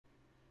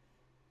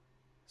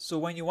So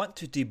when you want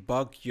to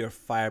debug your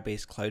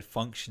Firebase Cloud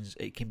functions,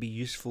 it can be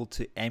useful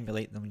to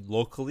emulate them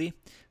locally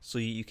so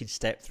you can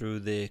step through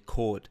the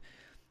code.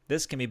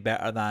 This can be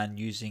better than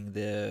using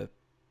the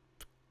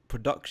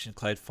production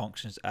cloud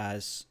functions,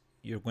 as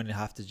you're going to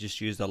have to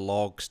just use the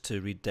logs to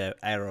read the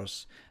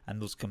errors,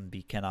 and those can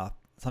be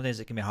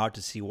sometimes it can be hard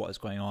to see what is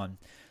going on.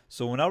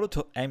 So in order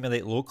to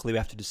emulate locally, we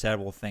have to do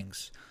several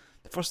things.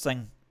 The first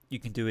thing you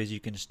can do is you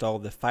can install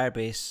the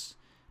Firebase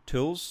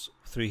tools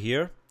through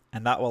here,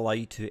 and that will allow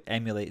you to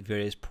emulate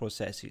various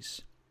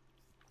processes.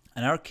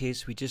 In our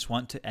case, we just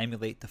want to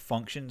emulate the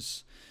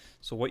functions.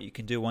 So what you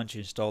can do once you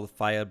install the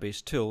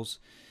Firebase tools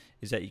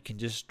is that you can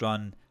just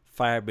run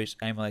Firebase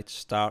Emulator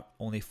start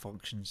only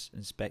functions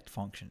inspect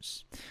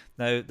functions.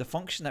 Now the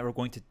function that we're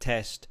going to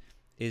test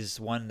is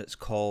one that's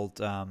called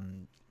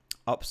upsert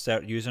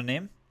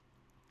username,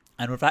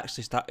 and we've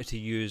actually started to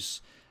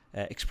use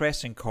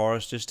expressing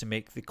cors just to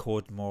make the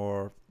code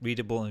more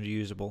readable and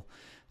reusable.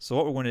 So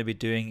what we're going to be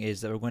doing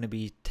is that we're going to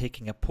be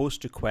taking a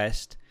post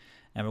request,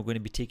 and we're going to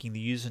be taking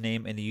the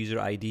username and the user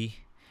ID,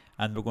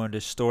 and we're going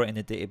to store it in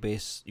the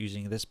database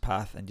using this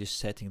path and just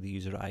setting the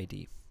user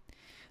ID.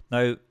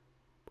 Now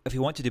if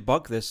you want to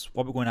debug this,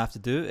 what we're going to have to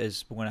do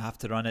is we're going to have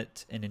to run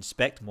it in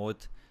inspect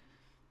mode,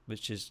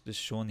 which is just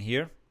shown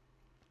here,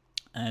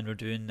 and we're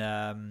doing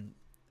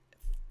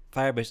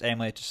Firebase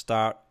Emulator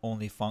start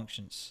only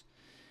functions,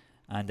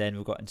 and then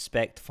we've got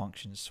inspect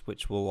functions,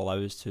 which will allow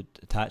us to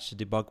attach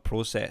the debug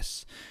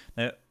process.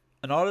 Now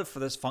in order for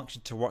this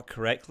function to work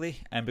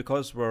correctly, and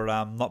because we're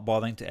not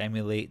bothering to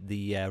emulate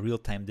the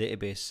real-time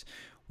database,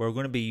 we're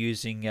going to be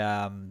using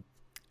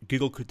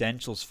Google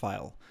credentials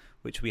file,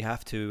 which we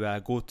have to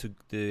go to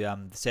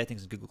the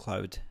settings in Google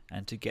Cloud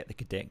and to get the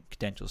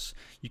credentials.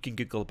 You can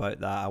Google about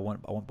that. I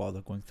won't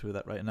bother going through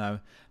that right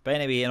now. But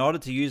anyway, in order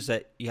to use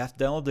it, you have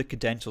to download the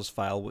credentials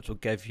file, which will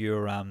give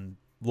your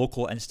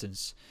local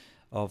instance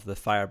of the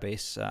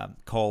Firebase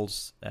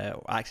calls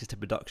access to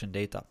production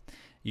data.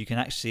 You can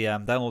actually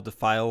download the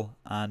file,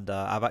 and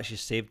I've actually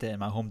saved it in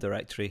my home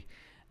directory,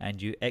 and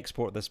you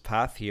export this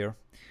path here,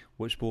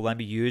 which will then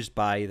be used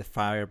by the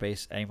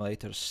Firebase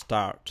Emulator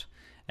start.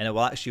 And it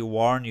will actually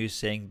warn you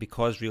saying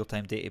because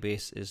real-time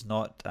database is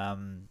not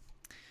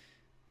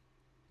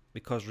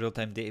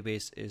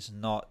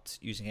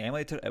using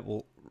emulator, it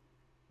will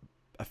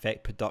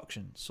affect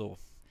production. So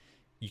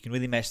you can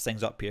really mess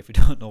things up here if you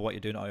don't know what you're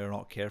doing or you're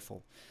not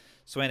careful.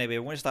 So anyway,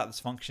 we're going to start this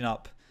function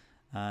up,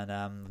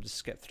 and just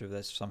skip through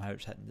this. Somehow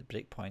it's hitting the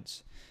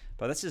breakpoints.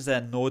 But this is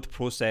a node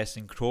process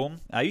in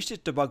Chrome. I used to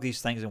debug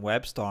these things in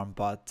WebStorm,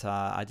 but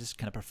I just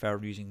kind of prefer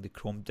using the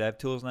Chrome dev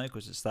tools now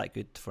because it's that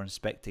good for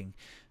inspecting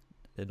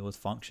the node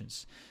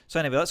functions. So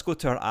anyway, let's go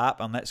to our app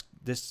and let's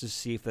just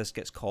see if this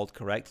gets called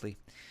correctly.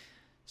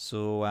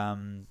 So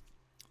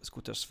let's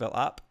go to our Svelte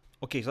app.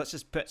 Okay, so let's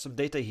just put some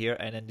data here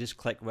and then just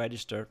click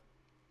register.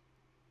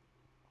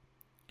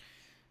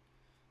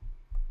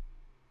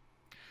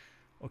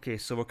 Okay,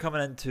 so we're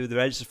coming into the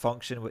register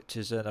function, which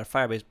is in our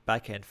Firebase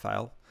backend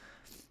file,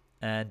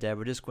 and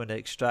we're just going to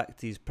extract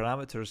these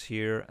parameters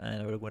here,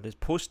 and we're going to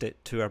post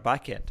it to our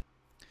backend.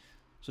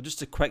 So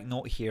just a quick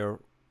note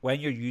here: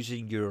 when you're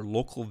using your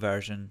local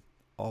version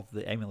of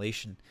the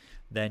emulation,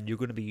 then you're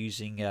going to be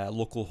using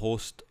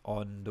localhost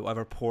on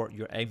whatever port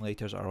your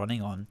emulators are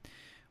running on,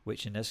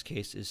 which in this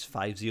case is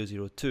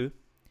 5002,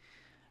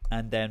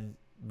 and then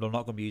we're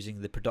not going to be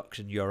using the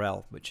production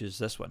URL, which is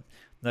this one.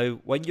 Now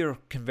when you're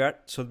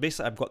so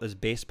basically I've got this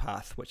base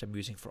path which I'm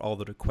using for all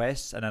the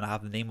requests, and then I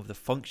have the name of the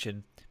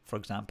function, for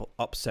example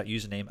upsert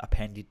username,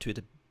 appended to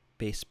the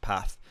base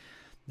path.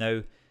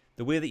 Now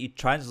the way that you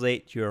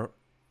translate your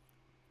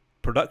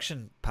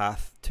production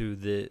path to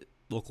the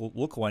local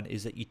one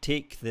is that you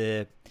take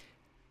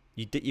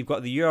you've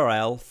got the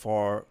URL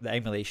for the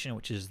emulation,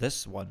 which is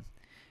this one,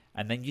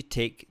 and then you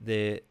take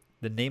the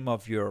name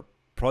of your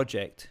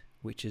project,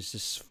 which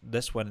is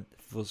this one,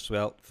 full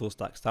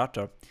stack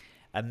starter,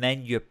 and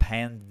then you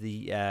append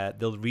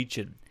the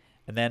region,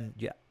 and then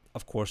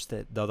of course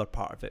the other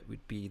part of it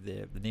would be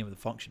the name of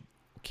the function.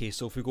 Okay,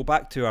 so if we go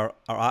back to our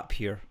app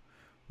here,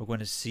 we're going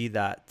to see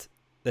that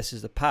this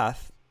is the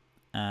path,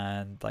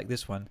 and like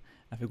this one.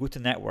 If we go to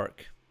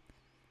network,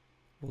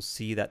 we'll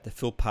see that the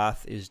full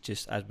path is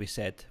just as we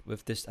said,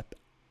 with this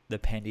the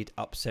appended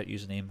upsert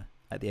username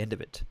at the end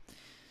of it.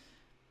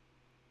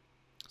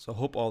 So I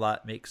hope all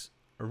that makes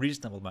a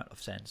reasonable amount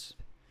of sense.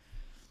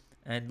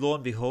 And lo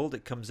and behold,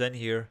 it comes in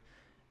here,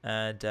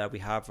 and we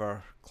have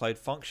our cloud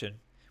function,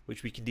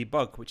 which we can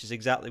debug, which is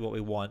exactly what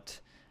we want.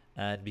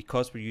 And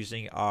because we're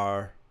using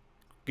our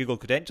Google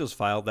credentials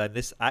file, then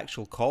this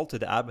actual call to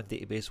the admin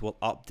database will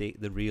update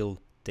the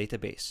real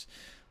database.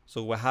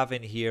 So we're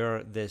having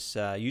here this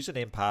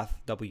username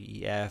path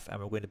WEF, and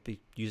we're going to be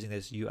using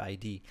this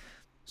UID.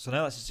 So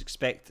now let's just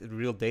expect the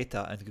real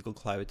data in Google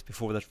Cloud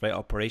before this write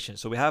operation.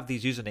 So we have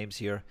these usernames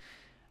here,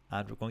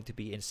 and we're going to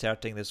be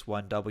inserting this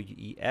one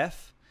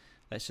WEF.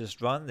 Let's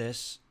just run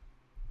this.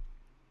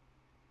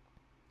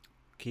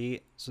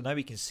 Okay, so now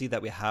we can see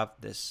that we have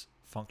this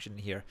function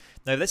here.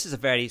 Now this is a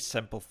very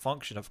simple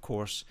function, of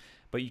course,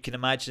 But you can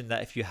imagine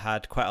that if you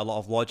had quite a lot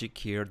of logic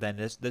here, then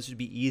this would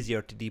be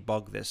easier to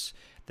debug this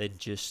than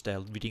just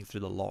reading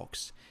through the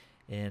logs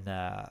in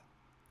the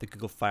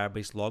Google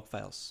Firebase log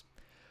files.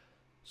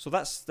 So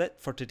that's it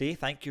for today.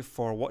 Thank you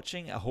for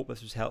watching. I hope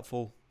this was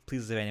helpful.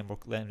 Please leave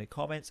any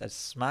comments and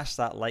smash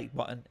that like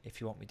button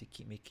if you want me to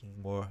keep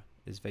making more of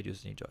these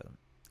videos and you enjoy them.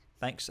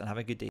 Thanks and have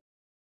a good day.